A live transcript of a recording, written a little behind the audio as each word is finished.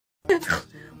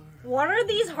What are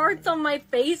these hearts on my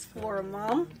face for,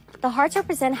 Mom? The hearts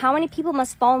represent how many people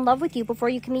must fall in love with you before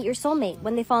you can meet your soulmate.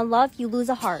 When they fall in love, you lose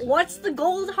a heart. What's the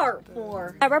gold heart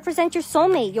for? That represents your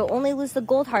soulmate. You'll only lose the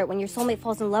gold heart when your soulmate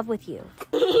falls in love with you.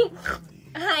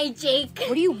 Hi, Jake.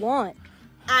 What do you want?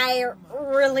 I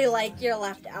really like your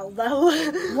left elbow.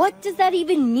 What does that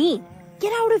even mean?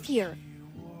 Get out of here.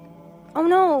 Oh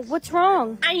no, what's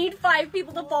wrong? I need 5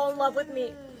 people to fall in love with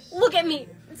me. Look at me.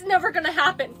 It's never gonna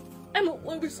happen. I'm a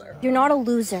loser. You're not a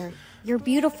loser. You're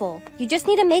beautiful. You just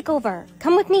need a makeover.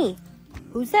 Come with me.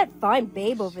 Who's that fine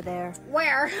babe over there?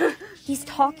 Where? He's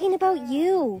talking about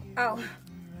you. Oh.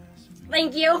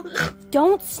 Thank you.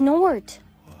 Don't snort.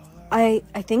 I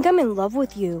think I'm in love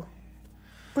with you.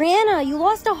 Brianna, you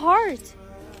lost a heart.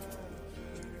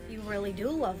 You really do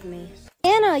love me.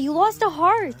 Anna, you lost a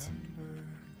heart.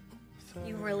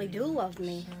 You really do love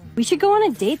me. We should go on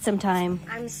a date sometime.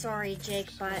 I'm sorry, Jake,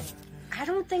 but I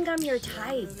don't think I'm your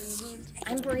type.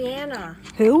 I'm Brianna.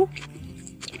 Who?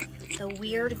 The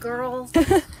weird girl.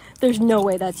 There's no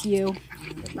way that's you.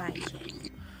 Goodbye,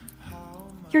 Jake.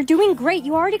 You're doing great.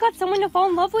 You already got someone to fall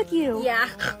in love with you. Yeah.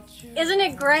 Isn't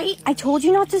it great? I told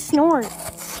you not to snort.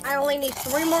 I only need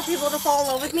 3 more people to fall in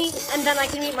love with me, and then I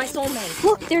can meet my soulmate.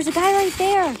 Look, there's a guy right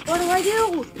there. What do I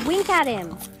do? Wink at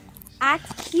him.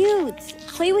 Act cute.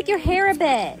 Play with your hair a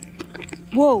bit.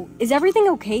 Whoa, is everything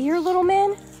okay here, little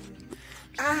man?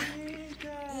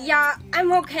 Yeah,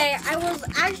 I'm okay. I was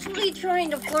actually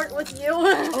trying to flirt with you.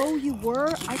 Oh, you were?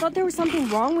 I thought there was something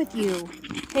wrong with you.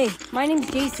 Hey, my name's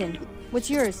Jason. What's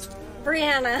yours?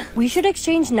 Brianna. We should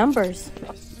exchange numbers.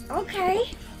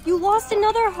 Okay. You lost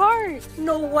another heart.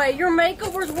 No way. Your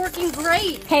makeover's working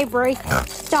great. Hey, Bri.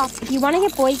 Stop. If you want to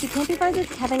get boys, you can't be friends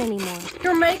with Kevin anymore.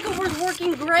 Your makeover's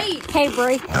working great. Hey,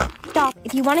 Bri. Stop.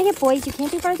 If you want to get boys, you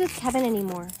can't be friends with Kevin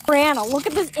anymore. Brianna, look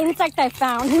at this insect I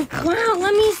found. Wow,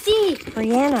 let me see.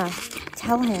 Brianna,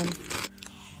 tell him.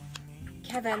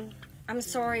 Kevin, I'm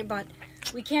sorry, but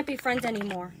we can't be friends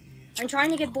anymore. I'm trying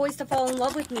to get boys to fall in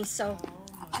love with me, so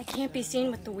I can't be seen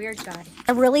with the weird guy.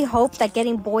 I really hope that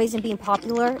getting boys and being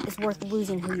popular is worth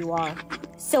losing who you are.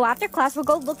 So after class, we'll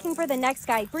go looking for the next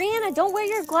guy. Brianna, don't wear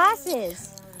your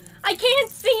glasses. I can't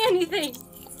see anything.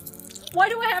 Why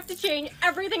do I have to change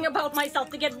everything about myself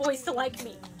to get boys to like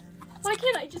me? Why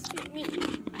can't I just be me?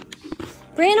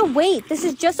 Brianna, wait. This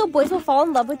is just so boys will fall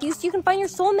in love with you so you can find your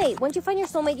soulmate. Once you find your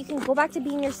soulmate, you can go back to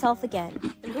being yourself again.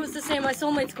 And who's to say my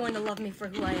soulmate's going to love me for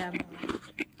who I am?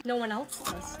 No one else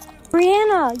does.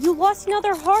 Brianna, you lost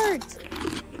another heart.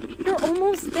 You're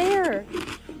almost there.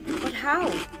 But how?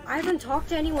 I haven't talked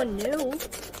to anyone new.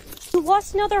 You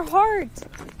lost another heart.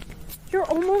 You're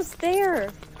almost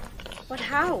there. But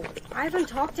how? I haven't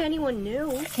talked to anyone new.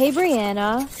 Hey,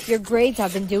 Brianna. Your grades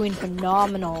have been doing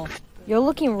phenomenal. You're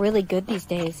looking really good these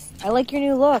days. I like your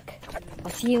new look.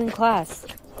 I'll see you in class.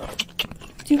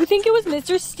 Do you think it was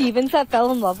Mr. Stevens that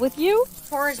fell in love with you?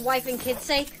 For his wife and kids'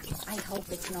 sake, I hope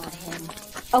it's not him.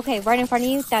 Okay, right in front of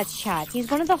you, that's Chad. He's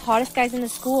one of the hottest guys in the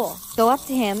school. Go up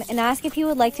to him and ask if he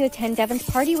would like to attend Devin's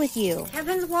party with you.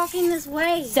 Kevin's walking this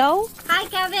way. So? Hi,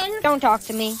 Kevin. Don't talk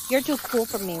to me. You're too cool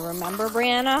for me, remember,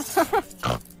 Brianna?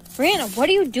 Brianna, what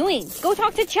are you doing? Go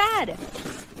talk to Chad.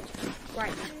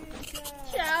 Right.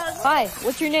 Chad. Hi,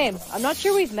 what's your name? I'm not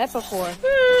sure we've met before.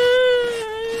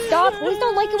 Stop, boys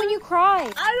don't like it when you cry.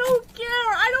 I don't care.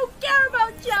 I don't care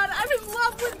about Chad. I'm in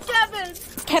love with Kevin.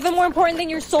 Is Kevin more important than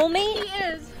your soulmate? He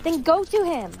is. Then go to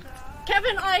him.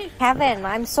 Kevin, Kevin,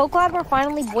 I'm so glad we're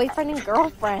finally boyfriend and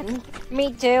girlfriend.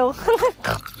 Me too.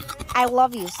 I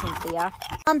love you, Cynthia.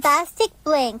 Bombastic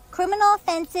blank. Criminal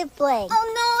offensive blank.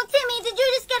 Oh no, Timmy, did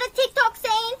you just get a TikTok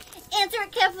saying? Answer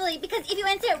it carefully, because if you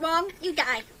answer it wrong, you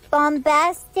die.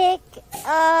 Bombastic,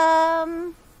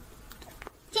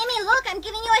 Timmy, look, I'm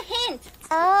giving you a hint.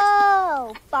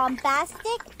 Oh,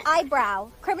 bombastic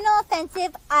eyebrow. Criminal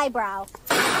offensive eyebrow.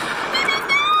 No!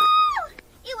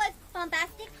 It was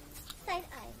bombastic side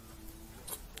eye.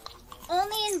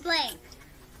 Only in blank.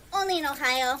 Only in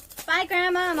Ohio. Bye,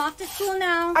 Grandma. I'm off to school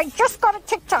now. I just got a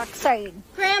TikTok saying.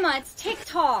 Grandma, it's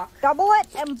TikTok. Double it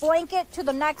and blank it to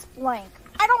the next blank.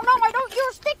 I don't know. I don't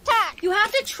use TikTok. You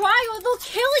have to try or they'll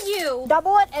kill you.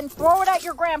 Double it and throw it at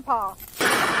your grandpa.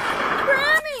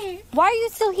 Grammy! Why are you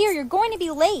still here? You're going to be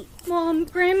late. Mom,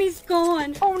 Grammy's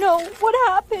gone. Oh no, what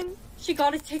happened? She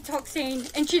got a TikTok saying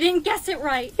and she didn't guess it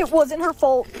right. It wasn't her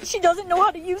fault. She doesn't know how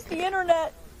to use the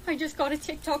internet. I just got a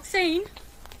TikTok saying.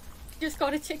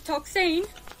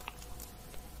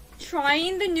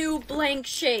 Trying the new blank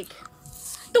shake.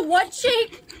 The what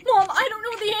shake? Mom, I don't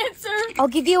know the answer. I'll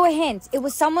give you a hint. It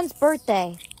was someone's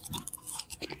birthday.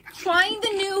 Trying the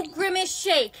new grimace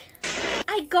shake.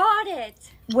 I got it.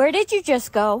 Where did you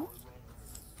just go?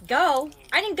 go.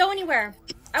 I didn't go anywhere.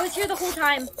 I was here the whole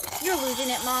time. You're losing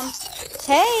it, Mom.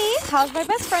 Hey, how's my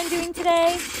best friend doing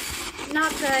today?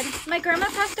 Not good. My grandma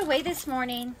passed away this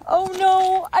morning. Oh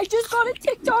no, I just got a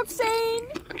TikTok saying.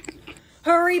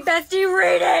 Hurry, bestie,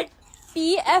 read it!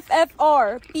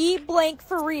 BFFR, be blank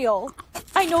for real.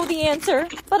 I know the answer,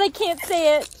 but I can't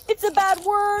say it. It's a bad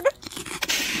word.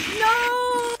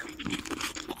 No!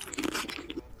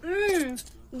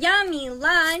 Yummy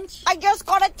lunch. I just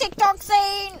got a TikTok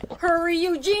saying. Hurry,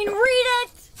 Eugene, read it!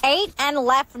 Ate and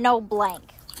left no blank.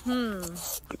 Ate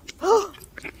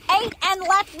and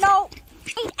left no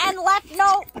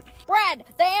bread.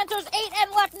 The answer's ate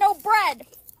and left no bread.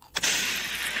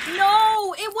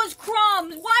 No, it was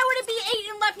crumbs. Why would it be ate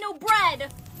and left no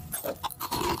bread?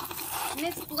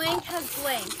 Miss Blank has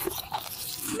blank.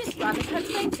 Miss Rabbit has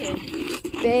blank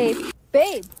too.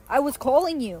 Babe, I was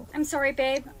calling you. I'm sorry,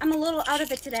 babe. I'm a little out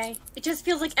of it today. It just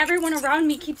feels like everyone around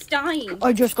me keeps dying.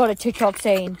 I just got a TikTok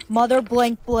saying, mother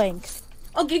blank blanks.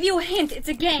 I'll give you a hint. It's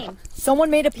a game. Someone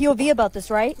made a POV about this,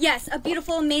 right? Yes, a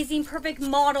beautiful, amazing, perfect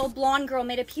model blonde girl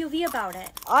made a POV about it.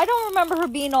 I don't remember her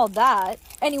being all that.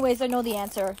 Anyways, I know the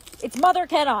answer. It's Mother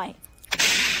Can I.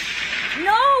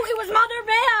 No, it was Mother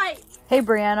May I. Hey,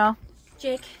 Brianna.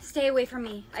 Jake, stay away from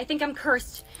me. I think I'm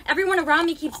cursed. Everyone around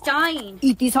me keeps dying.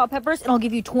 Eat these hot peppers and I'll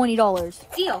give you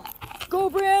 $20. Deal. Go,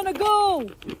 Brianna, go!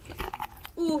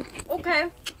 Ooh, okay.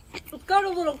 It's got a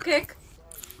little kick.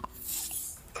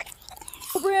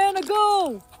 Go, Brianna,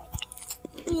 go!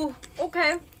 Ooh,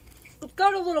 okay. It's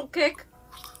got a little kick.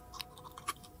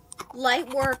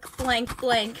 Light work, blank,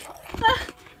 blank. Ah,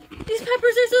 these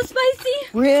peppers are so spicy.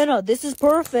 Brianna, this is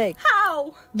perfect.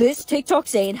 How? This TikTok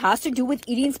saying has to do with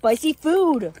eating spicy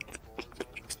food.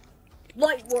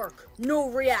 Light work, no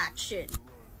reaction.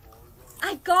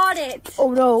 I got it.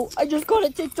 Oh no, I just got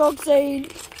a TikTok saying.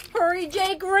 Hurry,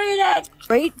 Jake, read it.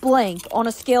 Rate blank on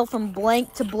a scale from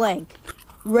blank to blank.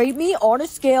 Rate me on a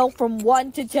scale from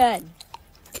 1 to 10.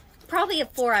 Probably a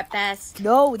 4 at best.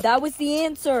 No, that was the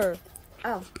answer.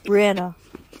 Oh. Brianna,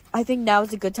 I think now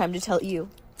is a good time to tell you.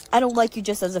 I don't like you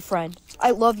just as a friend.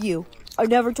 I love you. I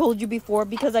never told you before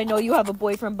because I know you have a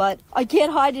boyfriend, but I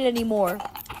can't hide it anymore.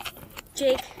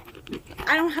 Jake,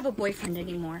 I don't have a boyfriend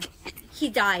anymore. He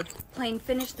died playing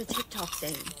Finish the TikTok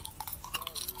saying.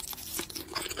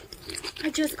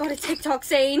 I just got a TikTok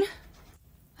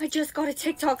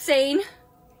saying.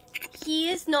 He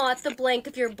is not the blank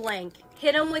of your blank.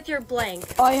 Hit him with your blank.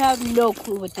 I have no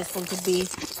clue what this one could be.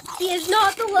 He is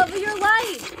not the love of your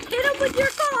life. Hit him with your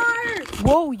car.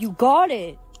 Whoa, you got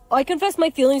it. I confessed my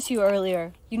feelings to you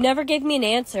earlier. You never gave me an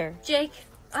answer. Jake,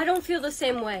 I don't feel the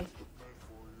same way.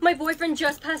 My boyfriend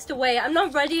just passed away. I'm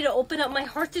not ready to open up my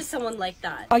heart to someone like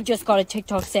that. I just got a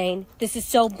TikTok saying, this is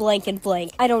so blank and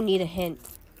blank. I don't need a hint.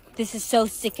 This is so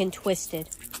sick and twisted.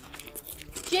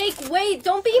 Jake, wait.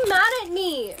 Don't be mad at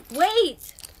me.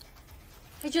 Wait.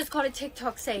 I just got a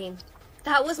TikTok saying,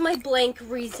 that was my blank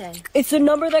reason. It's the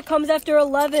number that comes after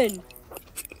 11.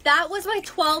 That was my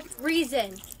 12th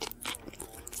reason.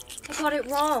 I got it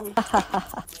wrong.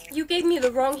 You gave me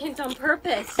the wrong hint on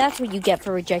purpose. That's what you get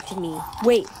for rejecting me.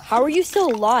 Wait, how are you still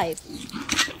alive?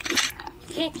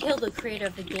 You can't kill the creator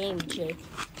of the game, Jake.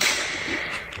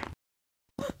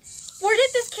 Where did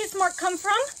this kiss mark come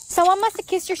from? Someone must have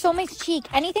kissed your soulmate's cheek.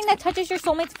 Anything that touches your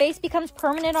soulmate's face becomes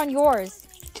permanent on yours.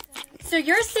 So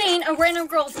you're saying a random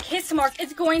girl's kiss mark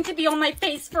is going to be on my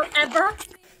face forever?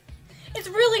 It's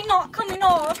really not coming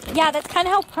off. Yeah, that's kind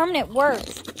of how permanent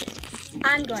works.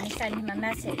 I'm going to send him a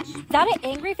message. Is that an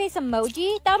angry face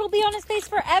emoji? That'll be on his face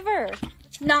forever.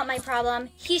 Not my problem.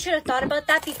 He should have thought about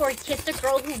that before he kissed a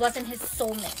girl who wasn't his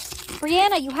soulmate.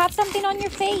 Brianna, you have something on your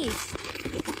face.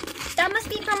 That must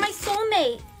be from my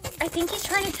soulmate. I think he's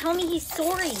trying to tell me he's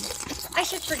sorry. I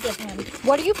should forgive him.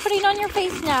 What are you putting on your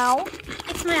face now?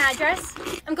 It's my address.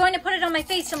 I'm going to put it on my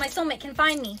face so my soulmate can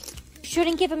find me. You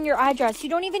shouldn't give him your address. You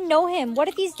don't even know him. What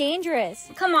if he's dangerous?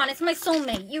 Come on, it's my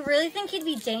soulmate. You really think he'd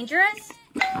be dangerous?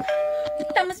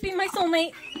 That must be my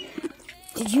soulmate.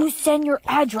 Did you send your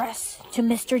address to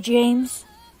Mr. James?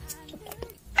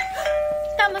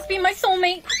 That must be my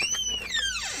soulmate.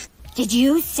 Did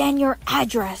you send your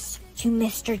address to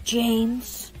Mr.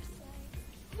 James?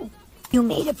 You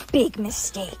made a big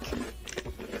mistake.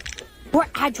 Your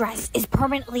address is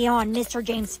permanently on Mr.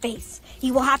 James' face.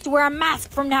 He will have to wear a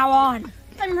mask from now on.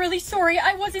 I'm really sorry.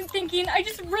 I wasn't thinking. I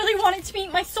just really wanted to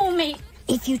meet my soulmate.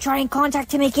 If you try and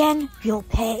contact him again, you'll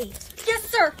pay. Yes,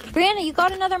 sir. Brianna, you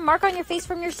got another mark on your face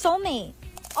from your soulmate.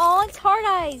 Oh, it's Hard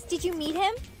Eyes. Did you meet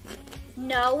him?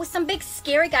 No, some big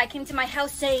scary guy came to my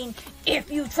house saying,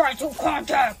 if you try to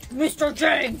contact Mr.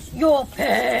 James, you'll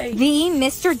pay. The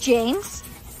Mr. James?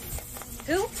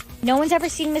 Who? No one's ever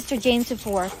seen Mr. James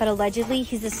before, but allegedly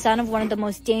he's the son of one of the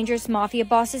most dangerous mafia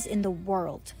bosses in the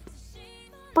world.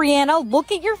 Brianna,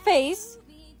 look at your face.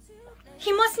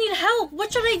 He must need help.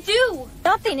 What should I do?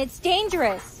 Nothing, it's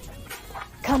dangerous.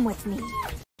 Come with me.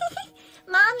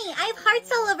 Mommy, I have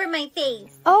hearts all over my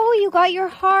face. Oh, you got your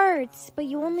hearts, but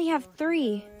you only have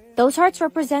 3. Those hearts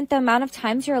represent the amount of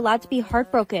times you're allowed to be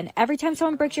heartbroken. Every time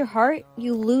someone breaks your heart,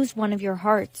 you lose one of your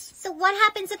hearts. So what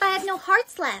happens if I have no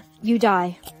hearts left? You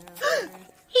die.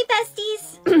 Hey,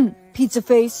 besties. Pizza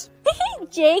face.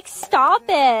 Jake, stop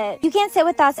it. You can't sit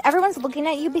with us. Everyone's looking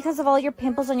at you because of all your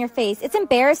pimples on your face. It's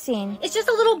embarrassing. It's just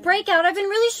a little breakout. I've been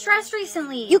really stressed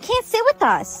recently. You can't sit with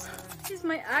us. Is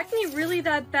my acne really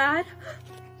that bad?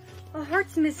 A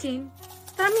heart's missing.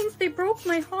 That means they broke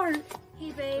my heart.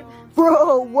 Hey, babe.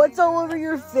 Bro, what's all over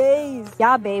your face?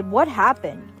 Yeah, babe, what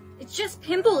happened? It's just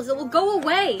pimples. It will go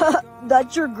away.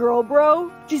 That's your girl,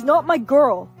 bro? She's not my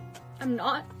girl. I'm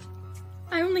not.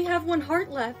 I only have 1 heart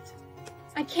left.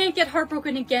 I can't get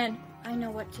heartbroken again. I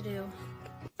know what to do.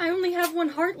 I only have 1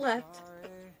 heart left.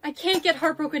 I can't get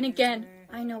heartbroken again.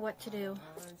 I know what to do.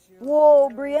 Whoa,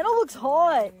 Brianna looks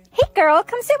hot. Hey, girl,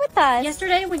 come sit with us.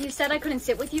 Yesterday, when you said I couldn't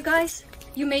sit with you guys,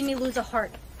 you made me lose a heart.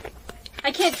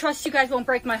 I can't trust you guys won't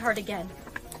break my heart again.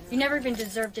 You never even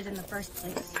deserved it in the first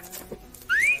place.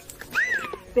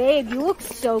 Babe, you look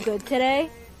so good today.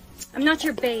 I'm not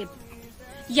your babe.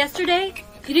 Yesterday,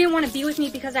 you didn't want to be with me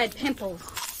because I had pimples.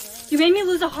 You made me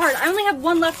lose a heart. I only have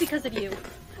 1 left because of you.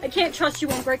 I can't trust you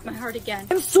won't break my heart again.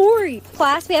 I'm sorry.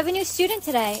 Class, we have a new student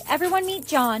today. Everyone meet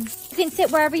John. You can sit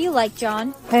wherever you like,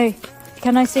 John. Hey,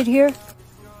 can I sit here?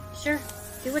 Sure,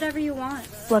 do whatever you want.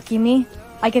 Lucky me.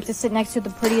 I get to sit next to the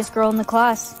prettiest girl in the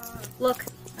class. Look,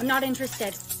 I'm not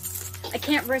interested. I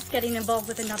can't risk getting involved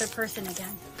with another person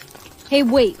again. Hey,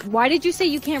 wait. Why did you say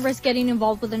you can't risk getting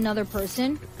involved with another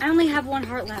person? I only have 1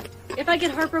 heart left. If I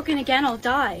get heartbroken again, I'll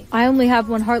die. I only have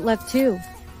 1 heart left, too.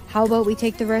 How about we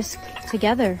take the risk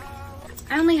together?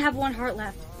 I only have 1 heart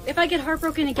left. If I get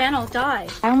heartbroken again, I'll die.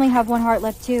 I only have 1 heart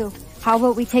left, too. How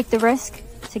about we take the risk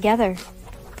together?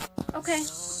 Okay,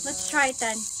 let's try it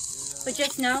then. But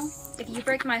just know, if you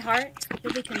break my heart,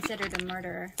 you'll be considered a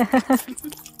murderer.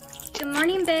 Good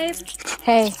morning, babe.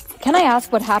 Hey, can I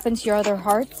ask what happened to your other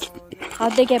hearts?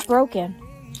 How'd they get broken?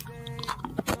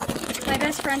 My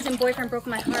best friends and boyfriend broke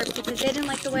my heart because they didn't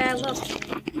like the way I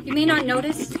looked. You may not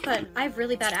notice, but I have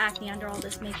really bad acne under all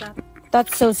this makeup.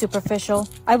 That's so superficial.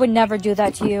 I would never do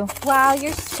that to you. Wow,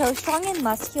 you're so strong and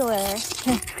muscular.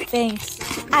 Thanks.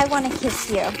 I want to kiss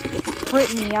you.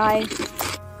 Brittany,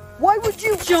 Why would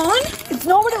you? John? It's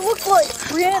not what it looks like.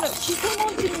 Brianna, she came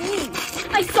on to me.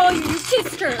 I saw you. You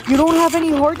kissed her. You don't have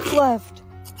any hearts left.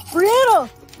 Brianna!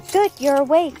 Good, you're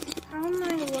awake. How am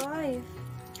I alive?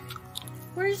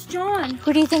 Where's John?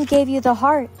 Who do you think gave you the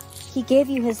heart? He gave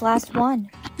you his last one.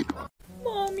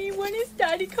 Mommy, when is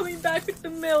Daddy coming back with the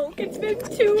milk? It's been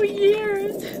 2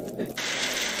 years.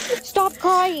 Stop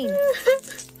crying.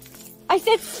 I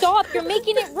said stop. You're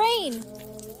making it rain.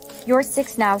 You're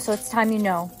 6 now, so it's time you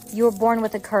know. You were born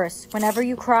with a curse. Whenever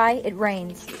you cry, it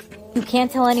rains. You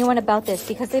can't tell anyone about this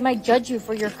because they might judge you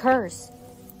for your curse.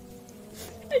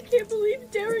 I can't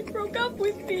believe Derek broke up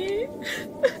with me.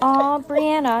 Aw,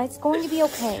 Brianna, it's going to be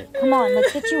okay. Come on,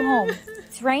 let's get you home.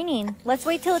 It's raining. Let's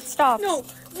wait till it stops.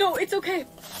 No, it's okay.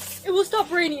 It will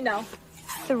stop raining now.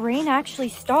 The rain actually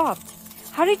stopped.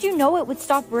 How did you know it would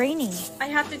stop raining? I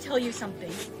have to tell you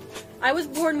something. I was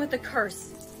born with a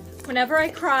curse. Whenever I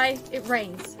cry, it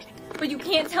rains. But you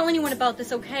can't tell anyone about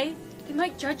this, okay? They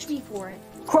might judge me for it.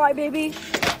 Cry, baby.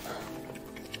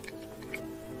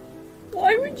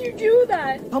 Why would you do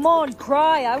that? Come on,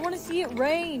 cry. I want to see it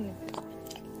rain.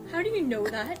 How do you know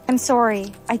that? I'm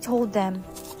sorry. I told them.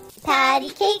 Patty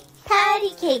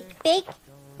cake, bake.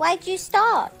 Why'd you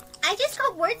stop? I just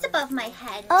got words above my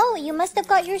head. Oh, you must have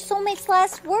got your soulmate's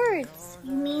last words.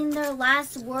 You mean their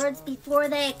last words before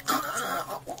they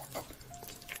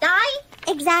die?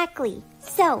 Exactly.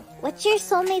 So, what's your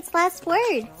soulmate's last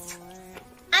words?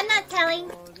 I'm not telling.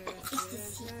 It's a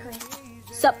secret.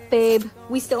 Sup, babe?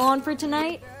 We still on for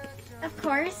tonight? Of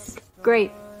course.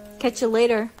 Great. Catch you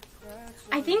later.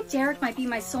 I think Derek might be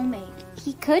my soulmate.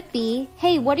 He could be.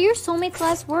 Hey, what are your soulmate's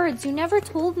last words? You never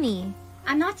told me.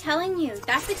 I'm not telling you.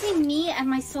 That's between me and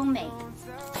my soulmate.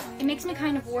 It makes me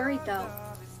kind of worried, though.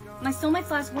 My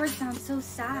soulmate's last words sound so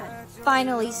sad.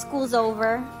 Finally, school's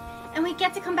over. And we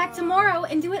get to come back tomorrow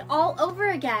and do it all over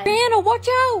again. Brianna, watch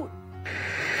out!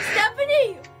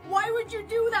 Stephanie! Why would you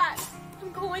do that?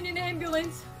 I'm calling an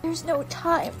ambulance. There's no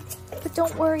time. But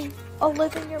don't worry. I'll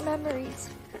live in your memories.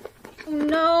 Oh,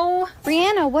 no.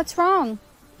 Brianna, what's wrong?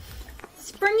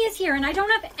 This spring is here and I don't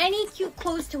have any cute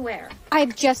clothes to wear. I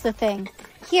have just the thing.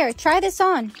 Here, try this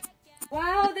on.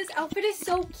 Wow, this outfit is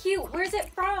so cute. Where's it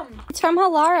from? It's from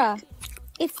Halara.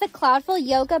 It's the Cloudful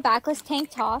Yoga backless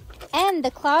tank top and the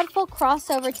Cloudful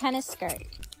crossover tennis skirt.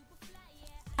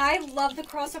 I love the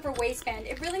crossover waistband.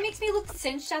 It really makes me look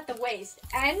cinched at the waist.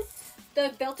 And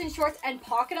the built-in shorts and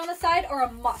pocket on the side are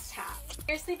a must-have.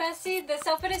 Seriously, Bestie, this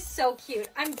outfit is so cute.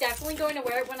 I'm definitely going to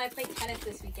wear it when I play tennis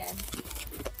this weekend.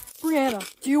 Brianna,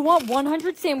 do you want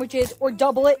 100 sandwiches or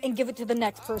double it and give it to the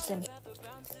next person?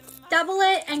 Double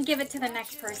it and give it to the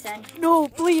next person. No,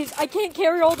 please, I can't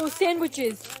carry all those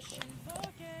sandwiches.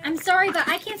 I'm sorry, but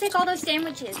I can't take all those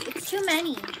sandwiches. It's too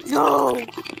many. No!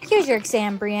 Here's your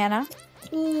exam, Brianna.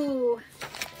 Ooh.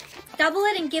 Double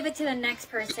it and give it to the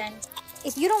next person.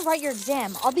 If you don't write your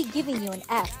exam, I'll be giving you an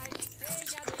F.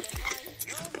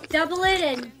 Double it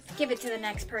and give it to the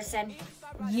next person.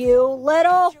 You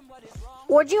little...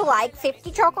 Would you like 50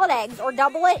 chocolate eggs or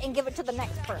double it and give it to the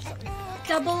next person?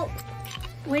 Double...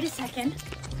 Wait a second.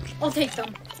 I'll take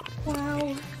them.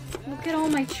 Wow. Look at all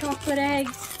my chocolate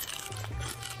eggs.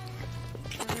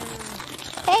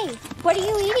 Hey, what are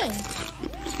you eating?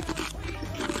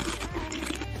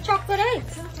 Chocolate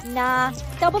eggs. Nah,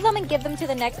 double them and give them to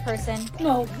the next person.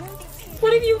 No.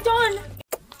 What have you done?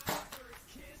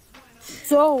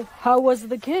 So, how was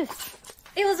the kiss?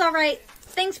 It was alright.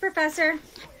 Thanks, Professor.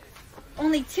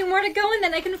 Only 2 more to go and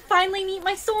then I can finally meet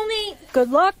my soulmate.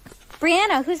 Good luck.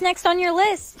 Brianna, who's next on your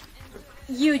list?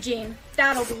 Eugene.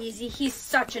 That'll be easy. He's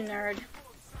such a nerd.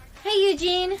 Hey,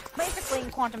 Eugene. Basically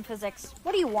in quantum physics.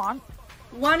 What do you want?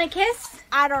 Want a kiss?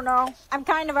 I don't know. I'm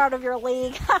kind of out of your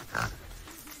league.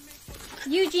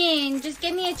 Eugene, just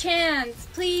give me a chance.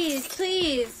 Please,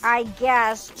 please. I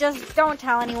guess. Just don't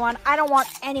tell anyone. I don't want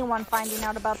anyone finding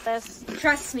out about this.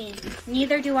 Trust me.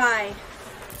 Neither do I.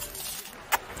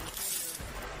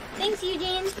 Thanks,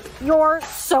 Eugene. You're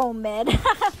so mid.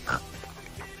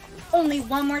 Only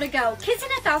 1 more to go. Kissing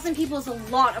 1,000 people is a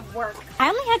lot of work. I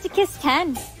only had to kiss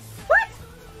 10. What?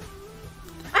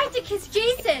 I have to kiss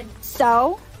Jason.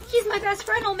 So? He's my best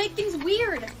friend. I'll make things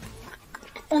weird.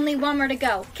 Only 1 more to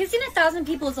go. Kissing 1,000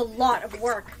 people is a lot of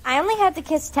work. I only had to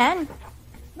kiss 10.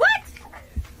 What?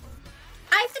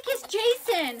 I have to kiss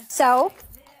Jason. So?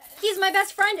 He's my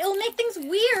best friend. It'll make things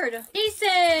weird.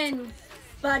 Jason.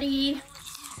 Buddy.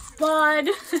 Bud.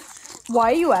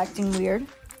 Why are you acting weird?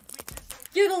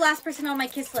 You're the last person on my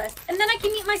kiss list. And then I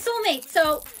can meet my soulmate,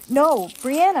 so... No,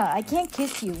 Brianna, I can't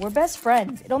kiss you. We're best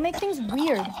friends. It'll make things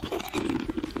weird.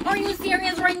 Are you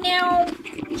serious right now?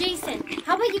 Jason,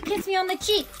 how about you kiss me on the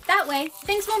cheek? That way,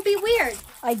 things won't be weird.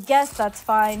 I guess that's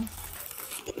fine.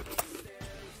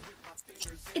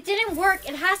 It didn't work.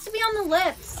 It has to be on the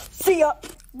lips. See ya!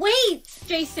 Wait!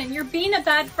 Jason, you're being a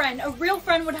bad friend. A real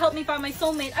friend would help me find my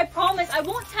soulmate. I promise I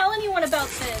won't tell anyone about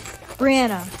this.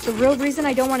 Brianna, the real reason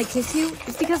I don't want to kiss you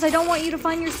is because I don't want you to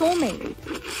find your soulmate.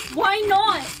 Why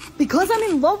not? Because I'm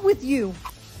in love with you.